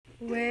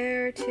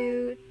We're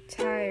too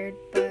tired,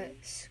 but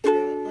screw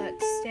it,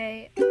 let's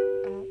stay up.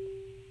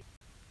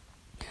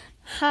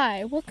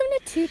 Hi, welcome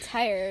to Too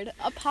Tired,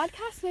 a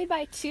podcast made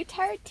by two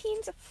tired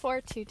teens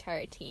for two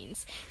tired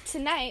teens.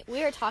 Tonight,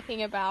 we are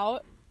talking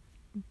about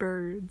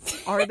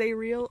birds. Are they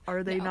real?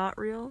 Are they No. not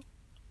real?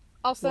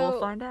 Also, We'll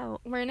find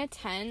out. We're in a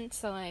tent,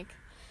 so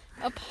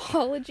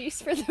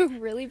apologies for the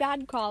really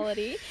bad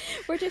quality.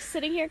 We're just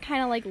sitting here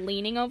kind of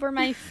leaning over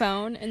my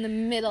phone in the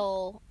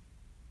middle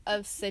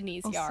of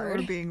Sydney's Also, yard.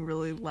 we're being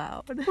really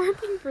loud. We're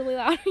being really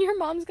loud. Your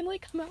mom's gonna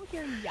come out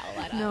here and yell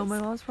at us. No, my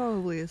mom's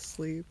probably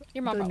asleep.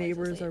 Your mom the probably is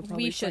neighbors asleep. are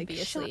probably We should like, be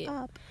shut asleep.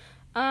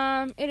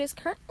 up. It is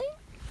currently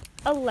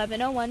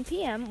 11:01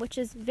 p.m., which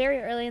is very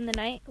early in the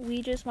night.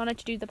 We just wanted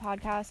to do the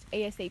podcast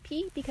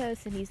ASAP because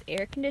Sydney's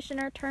air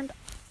conditioner turned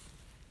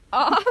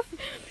off,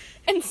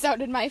 and so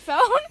did my phone.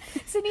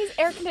 Sydney's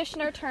air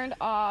conditioner turned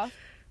off,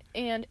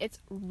 and it's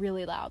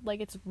really loud.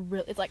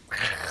 It's like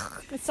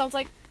it sounds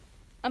like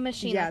a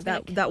machine. Yeah, that's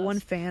gonna that kill one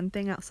us. fan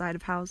thing outside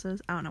of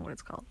houses. I don't know what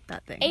it's called.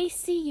 That thing.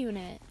 AC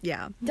unit.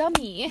 Yeah.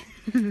 Dummy.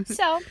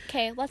 So,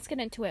 okay, let's get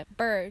into it.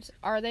 Birds,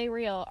 are they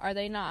real? Are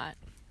they not?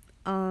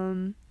 I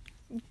don't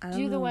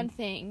Do the know. one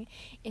thing.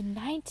 In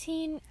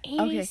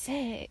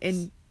 1986.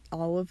 And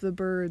all of the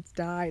birds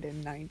died in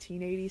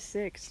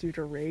 1986 due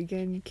to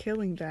Reagan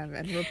killing them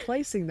and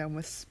replacing them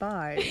with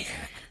spies.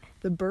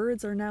 The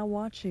birds are now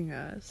watching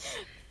us.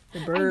 The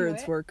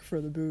birds it. work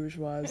for the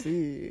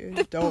bourgeoisie.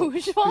 The Don't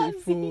bourgeoisie. be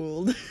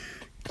fooled.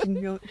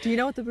 Do you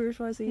know what the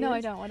bourgeoisie is? No, I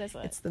don't. What is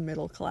it? It's the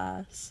middle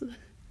class.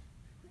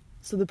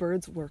 So the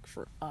birds work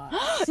for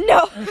us.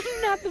 No,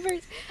 not the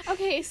birds.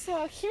 Okay,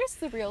 so here's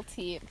the real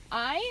tea.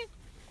 I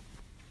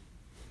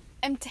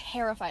am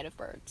terrified of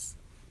birds.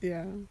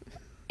 Yeah.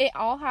 It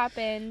all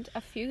happened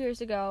a few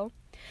years ago.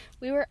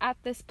 We were at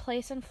this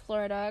place in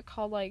Florida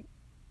called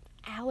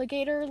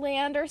Alligator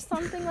Land or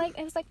something.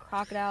 It was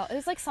crocodile.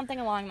 It was something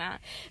along that.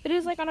 But it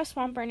was on a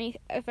swamp underneath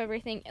of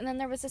everything. And then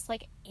there was this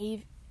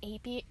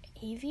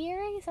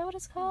aviary, is that what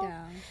it's called?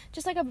 Yeah.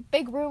 Just a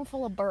big room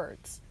full of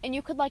birds. And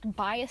you could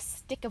buy a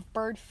stick of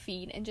bird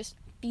feed and just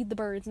feed the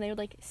birds, and they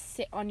would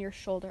sit on your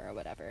shoulder or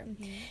whatever.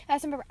 Mm-hmm. And I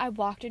just remember I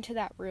walked into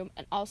that room,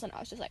 and all of a sudden I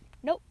was just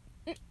nope.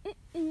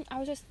 I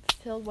was just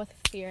filled with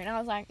fear, and I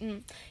was like,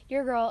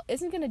 your girl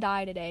isn't gonna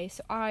die today.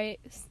 So I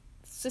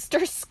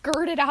sister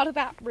skirted out of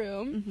that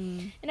room.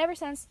 Mm-hmm. And ever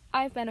since,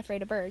 I've been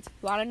afraid of birds.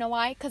 You want to know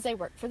why? Because they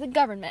work for the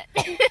government.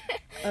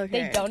 Okay.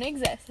 They don't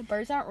exist.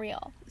 Birds aren't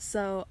real.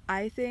 So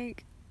I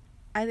think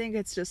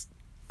it's just.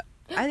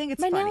 I think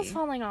it's My funny. nail's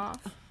falling off.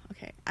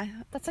 Okay.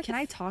 That's Can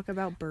I talk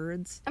about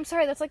birds? I'm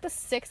sorry, that's the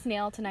sixth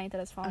nail tonight that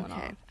has fallen Okay.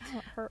 off. Ow,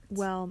 it hurts.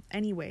 Well,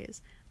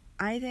 anyways,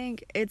 I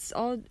think it's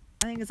all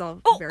very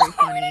where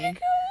funny. did it go?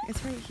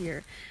 It's right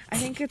here. I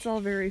think it's all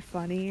very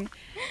funny,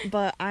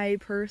 but I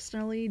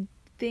personally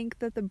think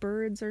that the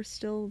birds are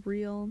still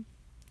real.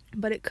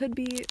 But it could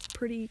be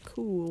pretty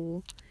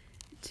cool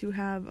to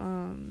have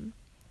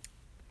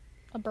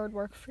A bird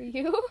work for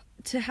you?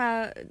 to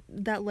have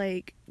that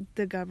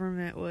the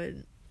government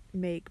would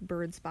make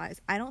bird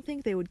spies. I don't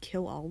think they would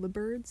kill all the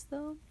birds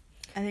though.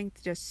 I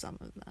think just some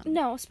of them.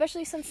 No,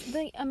 especially since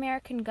the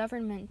American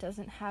government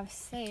doesn't have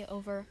say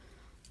over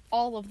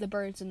all of the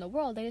birds in the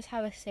world. They just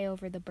have a say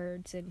over the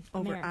birds in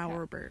Over America.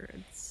 our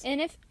birds. And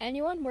if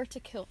anyone were to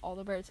kill all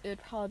the birds, it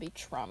would probably be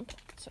Trump.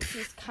 So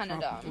he's kind of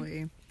dumb.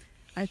 Probably.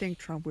 I think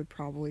Trump would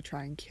probably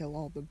try and kill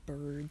all the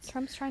birds.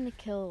 Trump's trying to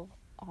kill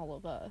all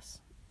of us.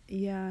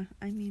 Yeah,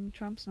 I mean,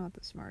 Trump's not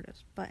the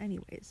smartest. But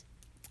anyways.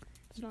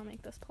 Let's not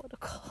make this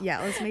political.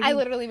 Yeah, I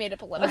literally made it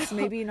political. let's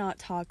maybe not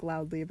talk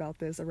loudly about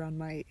this around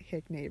my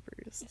hick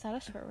neighbors. Is that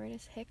a swear word?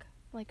 Is hick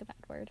a bad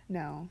word?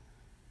 No,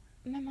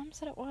 My mom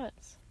said it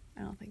was.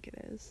 I don't think it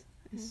is.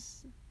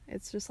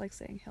 It's just like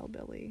saying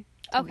hillbilly.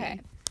 to Okay.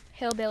 me.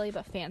 Hillbilly,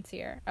 but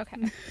fancier. Okay.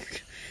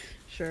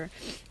 Sure.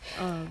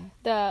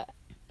 The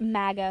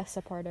MAGA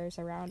supporters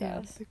around Yeah,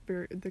 us.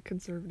 the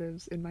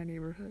conservatives in my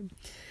neighborhood.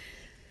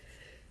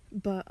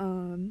 But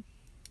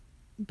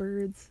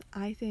birds,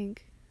 I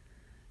think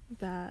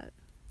that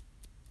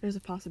there's a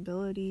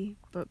possibility,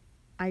 but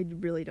I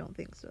really don't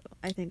think so.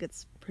 I think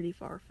it's pretty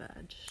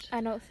far-fetched. I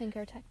don't think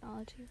our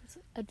technology is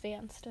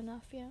advanced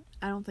enough yet.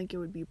 I don't think it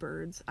would be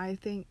birds. I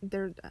think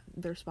they're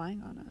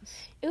spying on us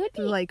It would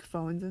through be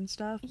phones and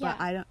stuff. Yeah.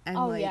 But I don't, and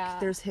Oh, yeah.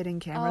 there's hidden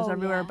cameras Oh,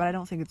 everywhere. yeah. But I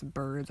don't think it's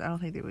birds. I don't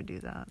think they would do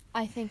that.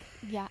 I think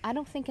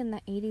in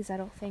the 80s, I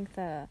don't think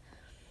the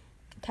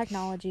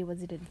technology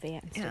was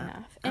advanced Yeah.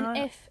 enough. And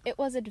if it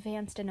was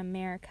advanced in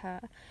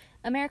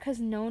America's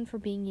known for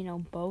being,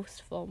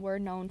 boastful. We're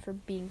known for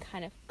being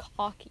kind of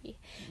cocky.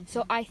 Mm-hmm.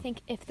 So I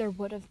think if there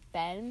would have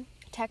been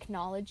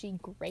technology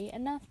great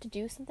enough to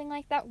do something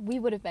like that, we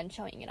would have been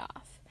showing it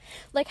off.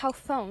 Like how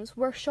phones,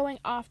 we're showing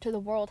off to the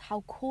world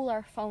how cool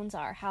our phones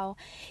are, how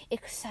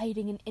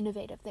exciting and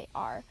innovative they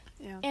are.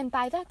 Yeah. And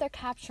by that, they're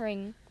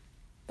capturing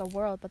the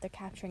world, but they're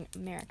capturing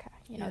America.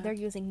 Yeah. They're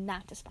using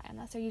that to spy on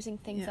us. They're using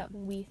things Yeah. that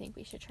we think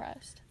we should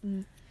trust.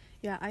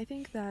 Yeah, I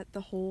think that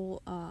the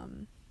whole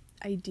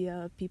idea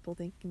of people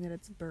thinking that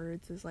it's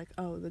birds is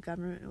the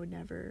government would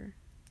never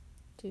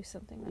do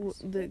something w- nice.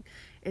 the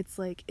it's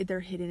like they're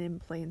hidden in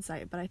plain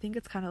sight, but I think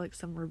it's kind of like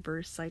some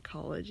reverse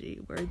psychology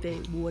where they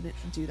wouldn't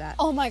do that.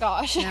 Oh my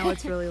gosh. Now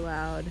it's really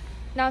loud.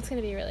 Now it's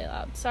gonna be really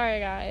loud. Sorry,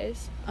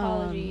 guys.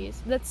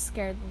 Apologies. That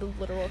scared the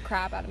literal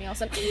crap out of me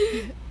also.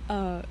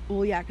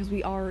 Well, yeah, because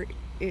we are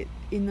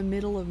in the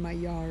middle of my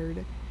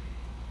yard,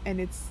 and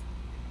it's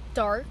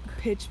Dark.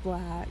 pitch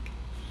black.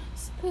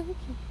 Spooky.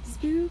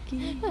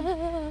 Spooky.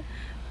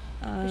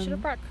 We should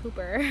have brought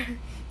Cooper.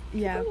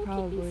 Yeah, Cooper will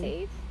probably. keep me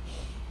safe.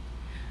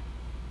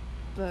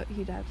 But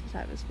he'd have to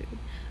have his food.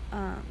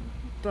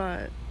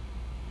 But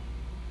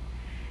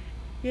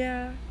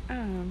yeah, I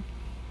don't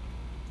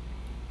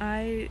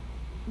know.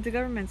 The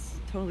government's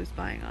totally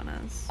spying on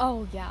us.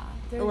 Oh yeah.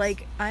 There's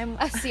Like I'm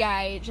a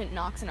CIA agent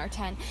knocks on our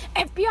tent.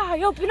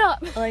 FBI, open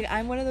up! like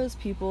I'm one of those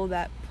people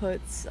that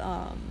puts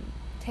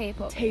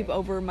Tape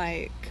over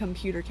my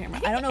computer camera.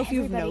 think I don't know if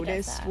you've everybody does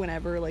noticed that.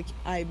 whenever like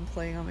I'm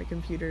playing on my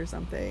computer or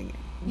something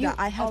You that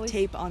I have always-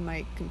 tape on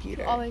my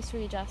computer. You always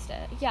readjust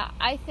it. Yeah,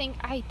 I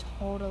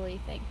totally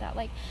think that.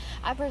 Like,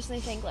 I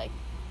personally think, like,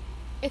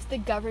 if the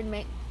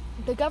government,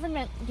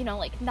 you know,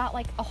 like, not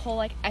like a whole,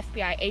 like,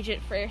 FBI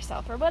agent for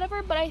yourself or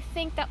whatever, but I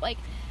think that, like,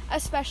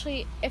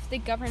 especially if the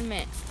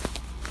government,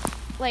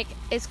 like,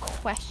 is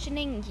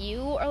questioning you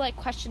or, like,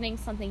 questioning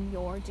something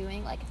you're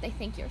doing, like, if they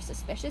think you're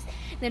suspicious,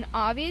 then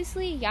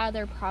obviously, yeah,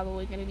 they're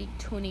probably going to be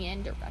tuning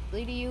in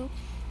directly to you.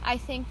 I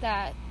think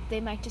that they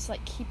might just,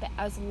 like, keep it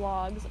as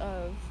logs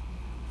of...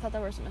 I thought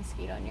there was a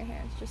mosquito in your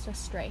hair. It's just a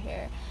stray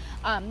hair.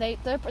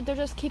 They're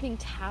just keeping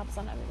tabs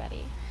on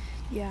everybody.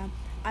 Yeah,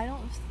 I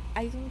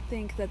don't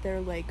think that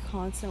they're like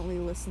constantly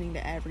listening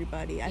to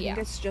everybody. I think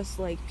Yeah. it's just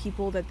like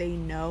people that they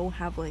know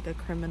have like a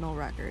criminal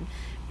record,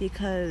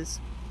 because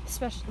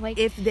Especially, like...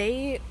 if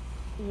they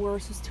were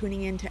just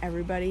tuning in to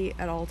everybody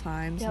at all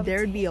times, Yeah, but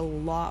there'd be a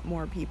lot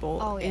more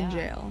people in yeah.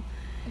 jail.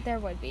 There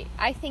would be.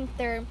 I think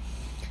they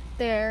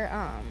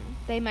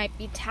might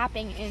be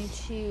tapping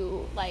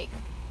into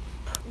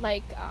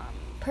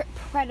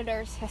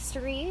predators'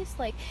 histories.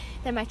 Like,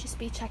 they might just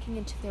be checking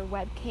into their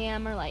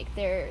webcam, or like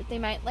they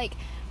might, like,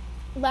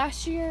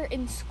 last year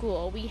in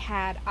school we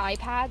had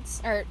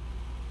iPads, or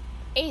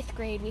 8th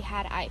grade we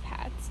had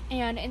iPads,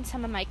 and in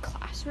some of my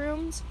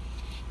classrooms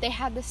they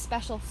had this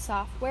special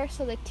software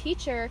so the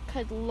teacher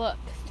could look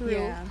through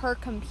Yeah. her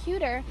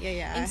computer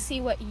Yeah. and see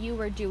what you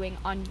were doing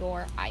on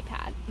your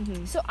iPad.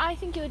 Mhm. So I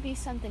think it would be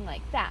something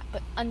like that,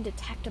 but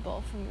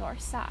undetectable from your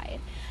side.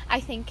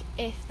 I think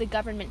if the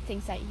government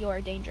thinks that you're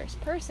a dangerous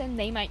person,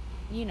 they might,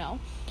 you know,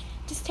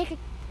 just take a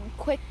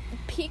quick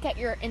peek at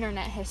your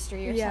internet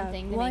history or Yeah,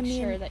 something to well, I make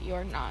mean, sure that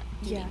you're not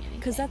doing Yeah, anything.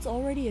 because that's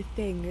already a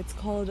thing. It's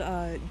called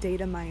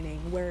data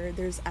mining, where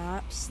there's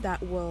apps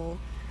that will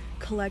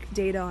collect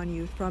data on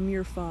you from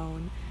your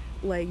phone,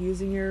 like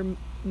using your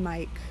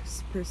mic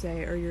per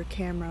se, or your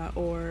camera,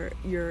 or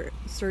your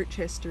search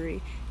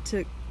history,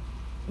 to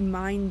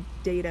mine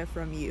data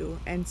from you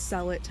and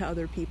sell it to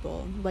other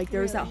people. Like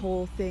there's that Really?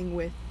 whole thing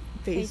with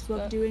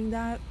Facebook Facebook. doing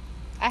that.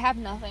 I have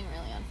nothing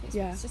really on Facebook.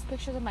 Yeah. It's just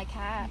pictures of my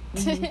cat.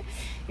 Mhm.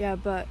 Yeah,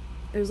 but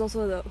there's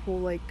also the whole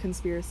like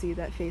conspiracy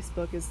that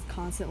Facebook is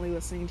constantly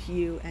listening to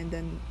you and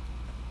then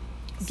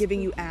giving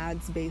you Spooky.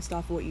 ads based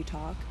off of what you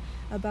talk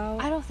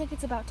about. I don't think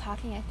it's about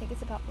talking. I think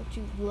it's about what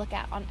you look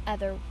at on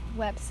other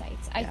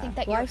websites. I Yeah. think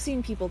that well, you're... I've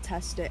seen people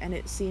test it, and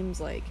it seems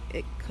like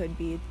it could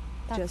be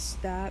That's-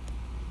 just that.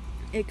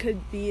 It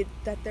could be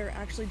that they're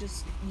actually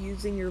just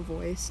using your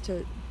voice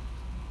to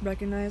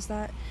recognize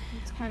that.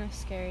 It's kind of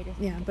scary to think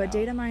Yeah, but about.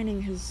 data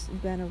mining has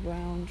been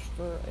around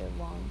for a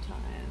long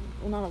time.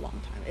 Well, not a long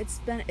time.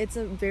 It's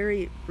a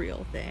very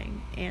real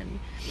thing, and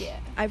Yeah.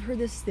 I've heard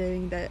this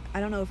thing that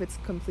I don't know if it's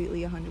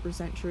completely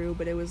 100% true,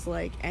 but it was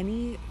like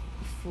any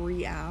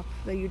free app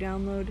that you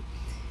download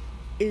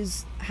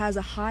has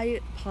a high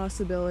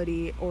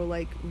possibility, or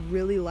like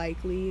really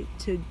likely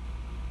to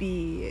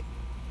be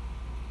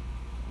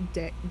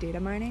data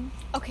mining.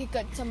 Okay,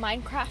 good. So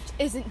Minecraft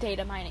isn't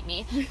data mining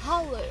me.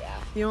 Hallelujah.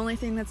 The only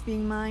thing that's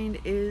being mined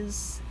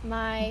is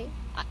My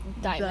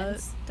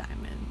diamonds. The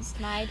diamonds.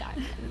 My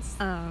diamonds.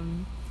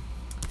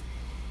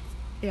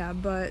 Yeah,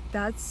 but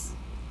that's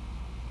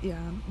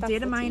That's data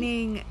the tea.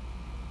 mining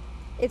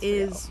It's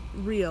is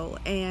real,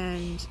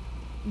 and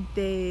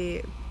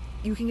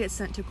you can get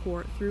sent to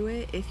court through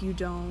it if you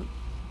don't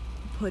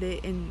put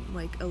it in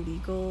like a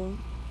legal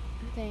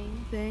real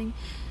thing.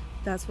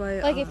 That's why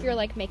Like if you're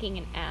like making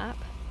an app.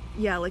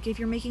 yeah, like if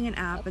you're making an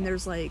app Okay. and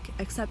there's like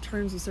accept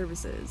terms and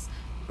services,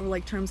 or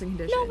like terms and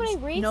conditions,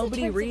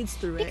 Nobody reads reads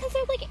through it. Because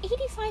they're like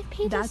 85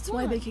 pages That's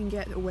why they long. can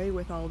get away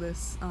with all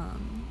this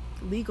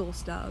legal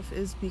stuff,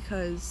 is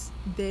because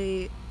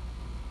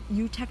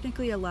you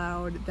technically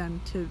allowed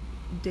them to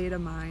data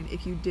mine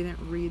if you didn't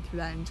read through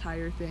that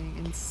entire thing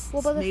and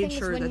Well, but the made thing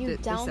sure is, when that you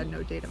they said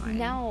no data mining.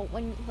 Now,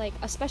 when, like,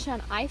 especially on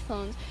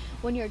iPhones,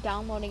 when you're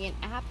downloading an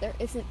app, there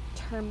isn't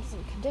terms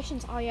and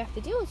conditions. All you have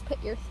to do is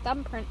put your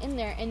thumbprint in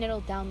there, and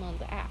it'll download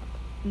the app.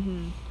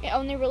 Mm-hmm. It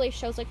only really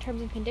shows, like,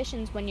 terms and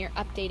conditions when you're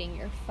updating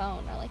your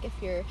phone, or, like, if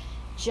you're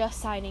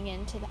just signing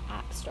into the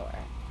App Store.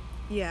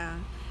 Yeah,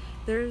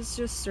 there's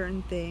just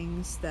certain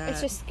things that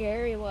It's just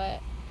scary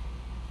what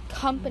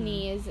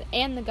companies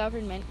and the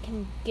government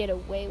can get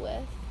away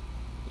with.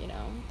 You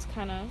know, it's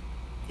kind of...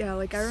 Yeah,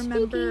 like, I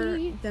remember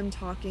spooky. them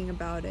talking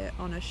about it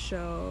on a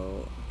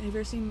show. Have you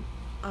ever seen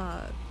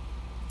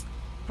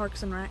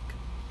Parks and Rec?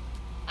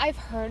 I've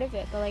heard of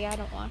it, but, like, I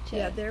don't watch it.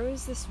 Yeah, there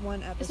was this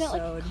one episode. Isn't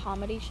it, like, a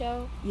comedy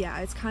show? Yeah,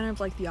 it's kind of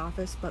like The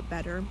Office, but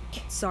better.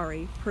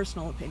 Sorry,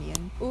 personal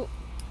opinion. Ooh.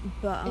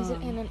 But, Is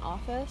it in an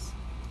office?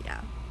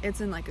 Yeah,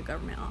 it's in, like, a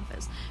government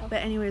office. Okay.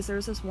 But anyways, there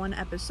was this one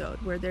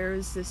episode where there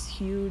was this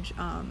huge,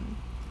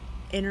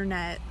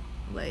 internet,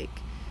 like...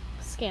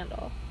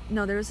 Scandal.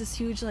 No, there was this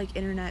huge, like,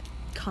 internet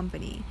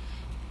company,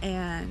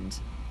 and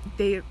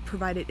they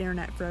provided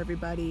internet for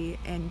everybody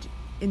and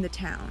in the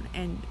town,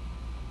 and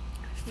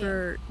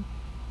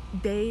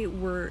they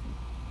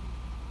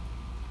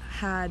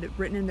had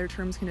written in their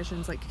terms and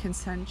conditions, like,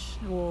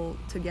 consensual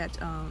to get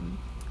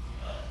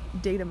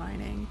data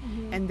mining,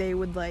 and they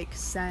would, like,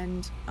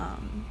 send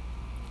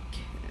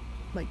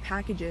like,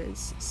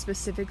 packages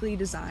specifically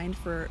designed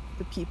for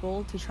the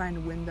people to try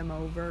and win them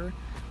over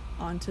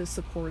onto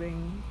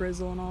supporting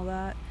Brizzle and all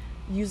that,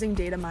 using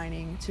data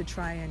mining to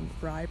try and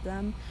bribe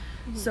them.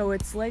 So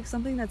it's like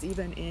something that's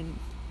even in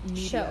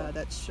media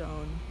that's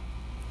shown.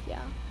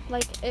 Yeah,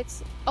 like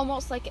it's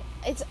almost like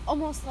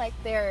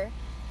they're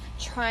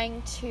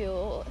trying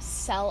to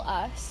sell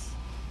us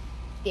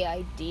the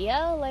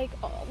idea,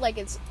 like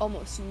it's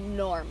almost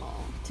normal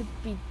to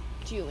be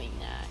doing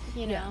that,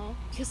 you know?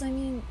 Because, I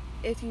mean,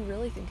 if you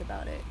really think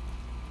about it,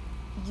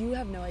 you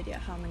have no idea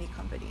how many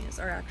companies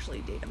are actually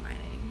data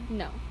mining.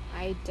 No,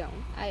 I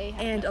don't.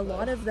 And a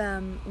lot of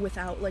them,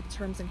 without, like,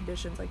 terms and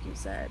conditions, like you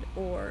said,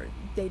 or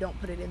they don't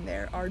put it in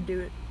there,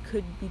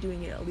 could be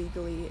doing it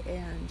illegally,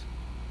 and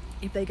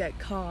if they get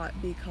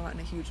caught, be caught in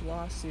a huge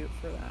lawsuit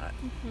for that.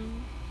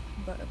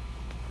 But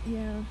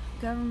yeah,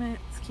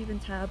 government's keeping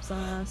tabs on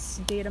us.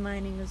 Data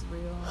mining is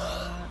real and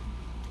all that.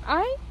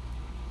 I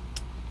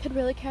could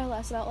really care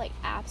less about, like,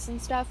 apps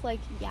and stuff. Like,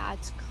 yeah,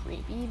 it's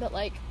creepy, but,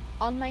 like,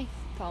 on my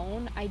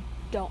phone, I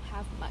don't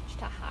have much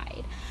to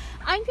hide.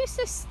 I'm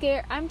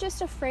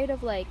just afraid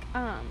of, like,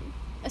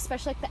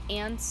 especially, like, the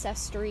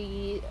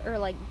Ancestry, or,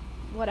 like,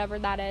 whatever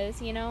that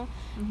is, you know?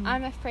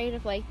 I'm afraid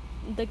of, like,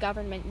 the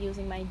government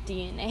using my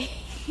DNA.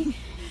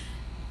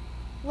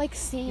 Like,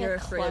 seeing You're a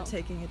clone. afraid of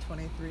taking a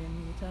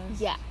 23andMe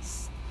test?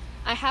 Yes.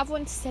 I have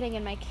one sitting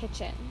in my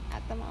kitchen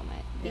at the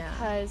moment,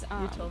 because,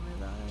 you told me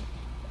about it.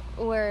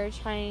 we're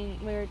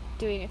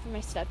doing it for my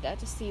stepdad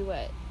to see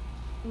what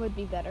would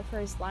be better for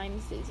his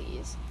Lyme's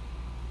disease.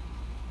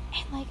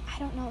 And, like, I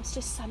don't know, it's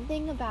just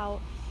something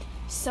about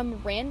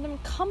some random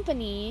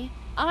company.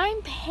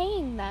 I'm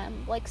paying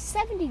them, like,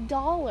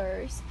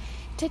 $70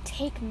 to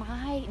take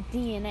my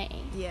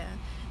DNA. Yeah.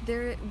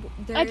 There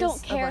I is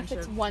don't a care bunch if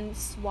it's of- one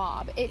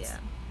swab. It's,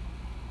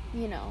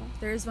 you know.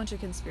 There is a bunch of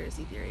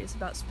conspiracy theories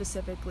about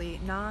specifically,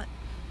 not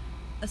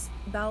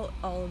about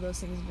all of those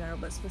things in general,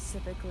 but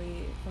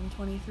specifically from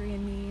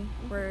 23andMe,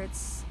 where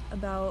it's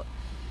about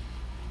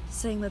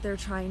saying that they're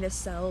trying to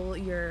sell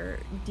your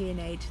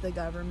DNA to the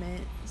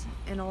government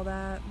and all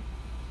that.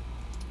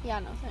 Yeah,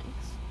 no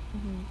thanks.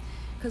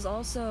 Because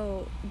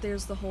also,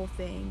 there's the whole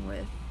thing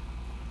with,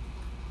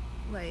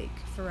 like,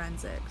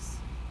 forensics.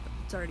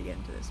 Sorry to get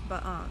into this,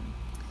 but,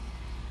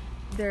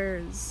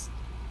 there's...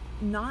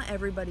 Not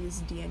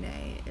everybody's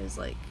DNA is,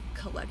 like,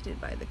 collected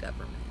by the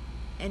government.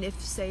 And if,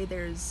 say,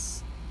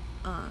 there's,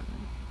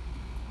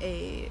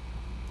 a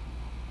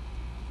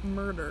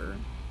murder,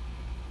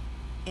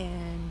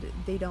 and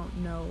they don't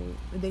know...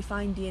 They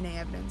find DNA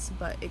evidence,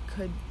 but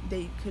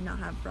they could not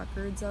have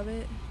records of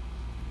it.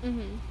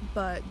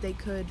 But they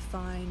could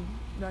find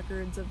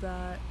records of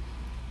that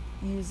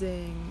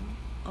using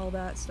all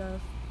that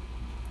stuff.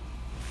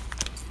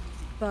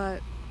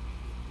 But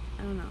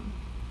I don't know.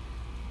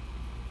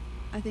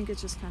 I think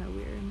it's just kind of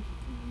weird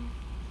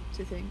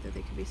to think that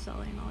they could be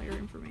selling all your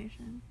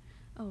information.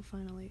 Oh,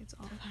 finally, it's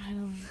off.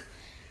 Finally.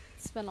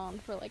 It's been on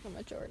for, like, a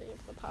majority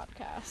of the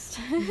podcast.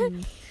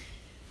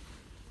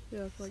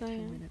 Yeah, for like So,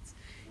 10 minutes.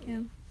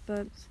 Yeah,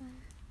 but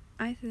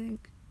I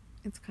think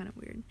it's kind of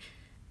weird.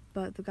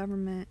 But the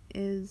government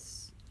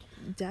is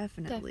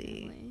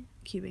definitely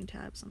keeping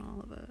tabs on all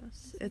of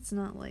us. It's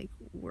not like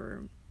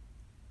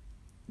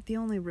the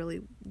only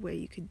really way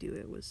you could do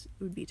it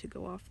would be to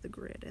go off the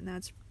grid, and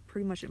that's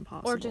pretty much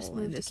impossible Or just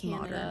move in to this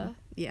Canada. modern.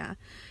 Yeah,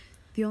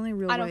 the only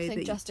real I don't way think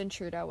that Justin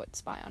Trudeau would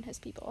spy on his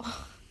people.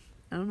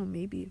 I don't know.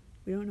 Maybe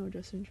we don't know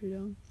Justin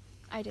Trudeau.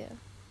 I do.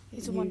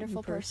 He's a You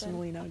wonderful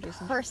personally person. know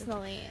Justin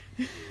Personally,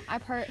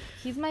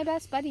 he's my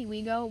best buddy.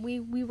 We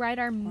write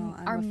our Well,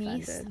 I'm our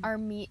meese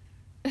offended.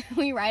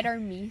 we write our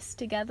meese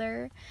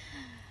together.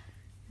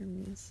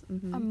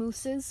 Mm-hmm. Our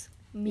mooses,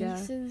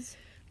 meeses.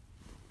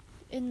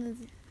 In the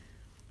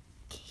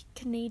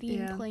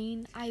Canadian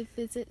plain, I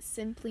visit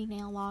Simply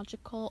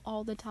Nailogical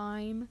all the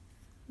time.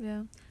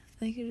 Yeah, I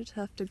think you just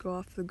have to go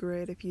off the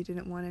grid if you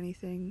didn't want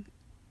anything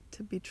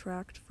to be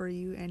tracked for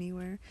you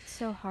anywhere. It's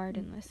so hard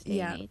in this day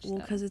and age. Well,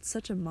 because it's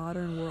such a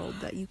modern world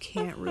that you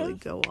can't really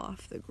go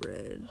off the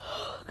grid.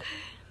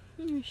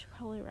 We should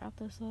probably wrap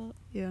this up.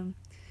 Yeah.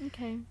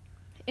 Okay.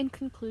 In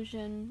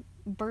conclusion,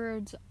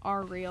 birds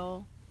are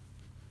real.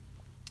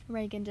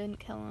 Reagan didn't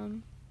kill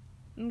them.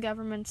 The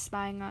government's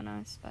spying on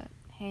us, but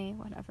hey,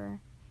 whatever.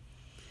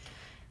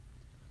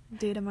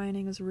 Data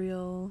mining is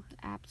real.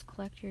 Apps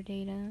collect your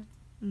data.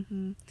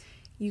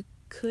 You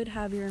could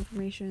have your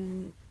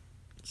information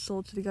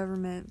sold to the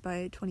government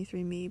by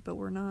 23andMe, but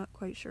we're not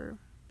quite sure.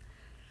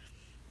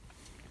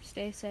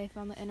 Stay safe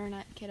on the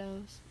internet,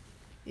 kiddos.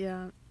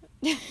 Yeah.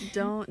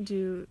 Don't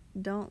do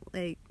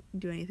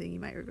anything you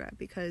might regret,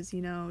 because,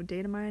 you know,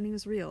 data mining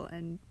is real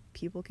and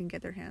people can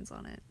get their hands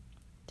on it.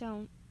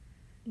 Don't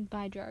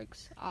buy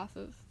drugs off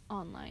of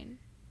online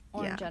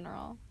or in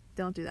general.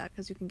 Don't do that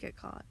because you can get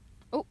caught.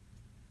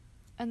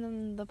 And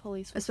then the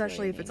police will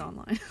Especially if it's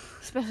online.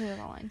 Especially if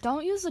it's online.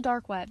 Don't use the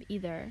dark web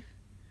either.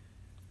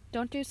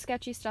 Don't do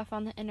sketchy stuff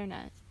on the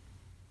internet.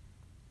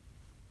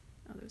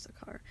 Oh, there's a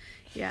car.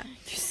 Yeah.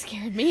 You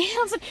scared me. I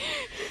was like...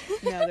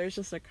 No, there's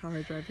just a car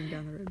driving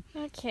down the road.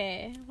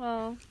 Okay,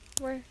 well,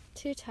 we're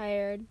too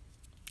tired.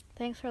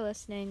 Thanks for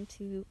listening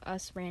to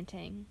us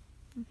ranting.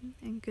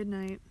 And good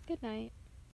night. Good night.